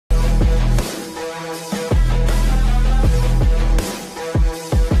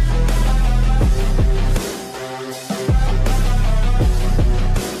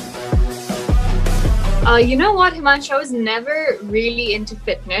You know what, Himanshu, I was never really into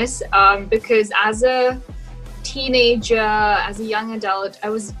fitness because as a teenager, as a young adult, I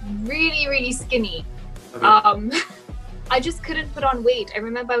was really, really skinny. Okay. I just couldn't put on weight. I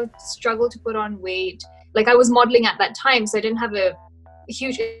remember I would struggle to put on weight. Like, I was modeling at that time, so I didn't have a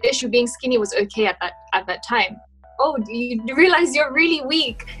huge issue. Being skinny was okay at that time. Oh, you realize you're really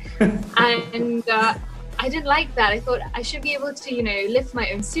weak. And I didn't like that. I thought I should be able to, lift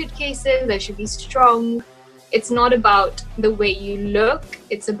my own suitcases. I should be strong. It's not about the way you look.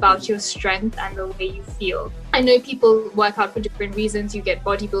 It's about your strength and the way you feel. I know people work out for different reasons. You get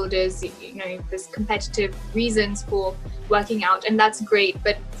bodybuilders, there's competitive reasons for working out, and that's great.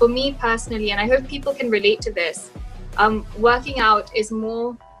 But for me personally, and I hope people can relate to this, working out is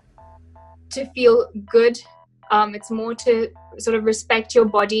more to feel good. It's more to sort of respect your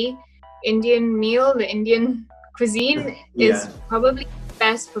body. Indian meal, the Indian cuisine is probably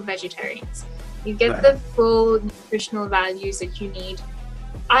best for vegetarians. You get the full nutritional values that you need.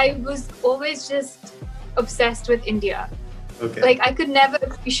 I was always just obsessed with India. Okay. Like, I could never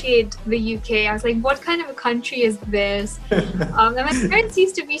appreciate the UK. I was like, what kind of a country is this? And my parents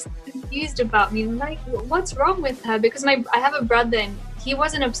used to be confused about me. Like, what's wrong with her? Because I have a brother and he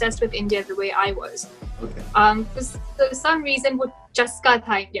wasn't obsessed with India the way I was. Okay. For some reason, वो चस्का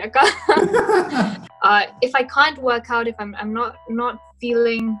था India का. If I can't work out, if I'm not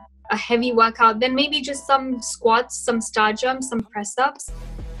feeling a heavy workout, then maybe just some squats, some star jumps, some press ups,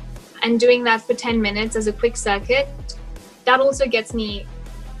 and doing that for 10 minutes as a quick circuit. That also gets me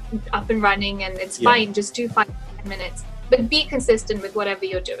up and running, and it's fine. Just do 5 to 10 minutes, but be consistent with whatever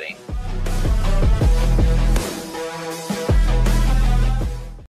you're doing.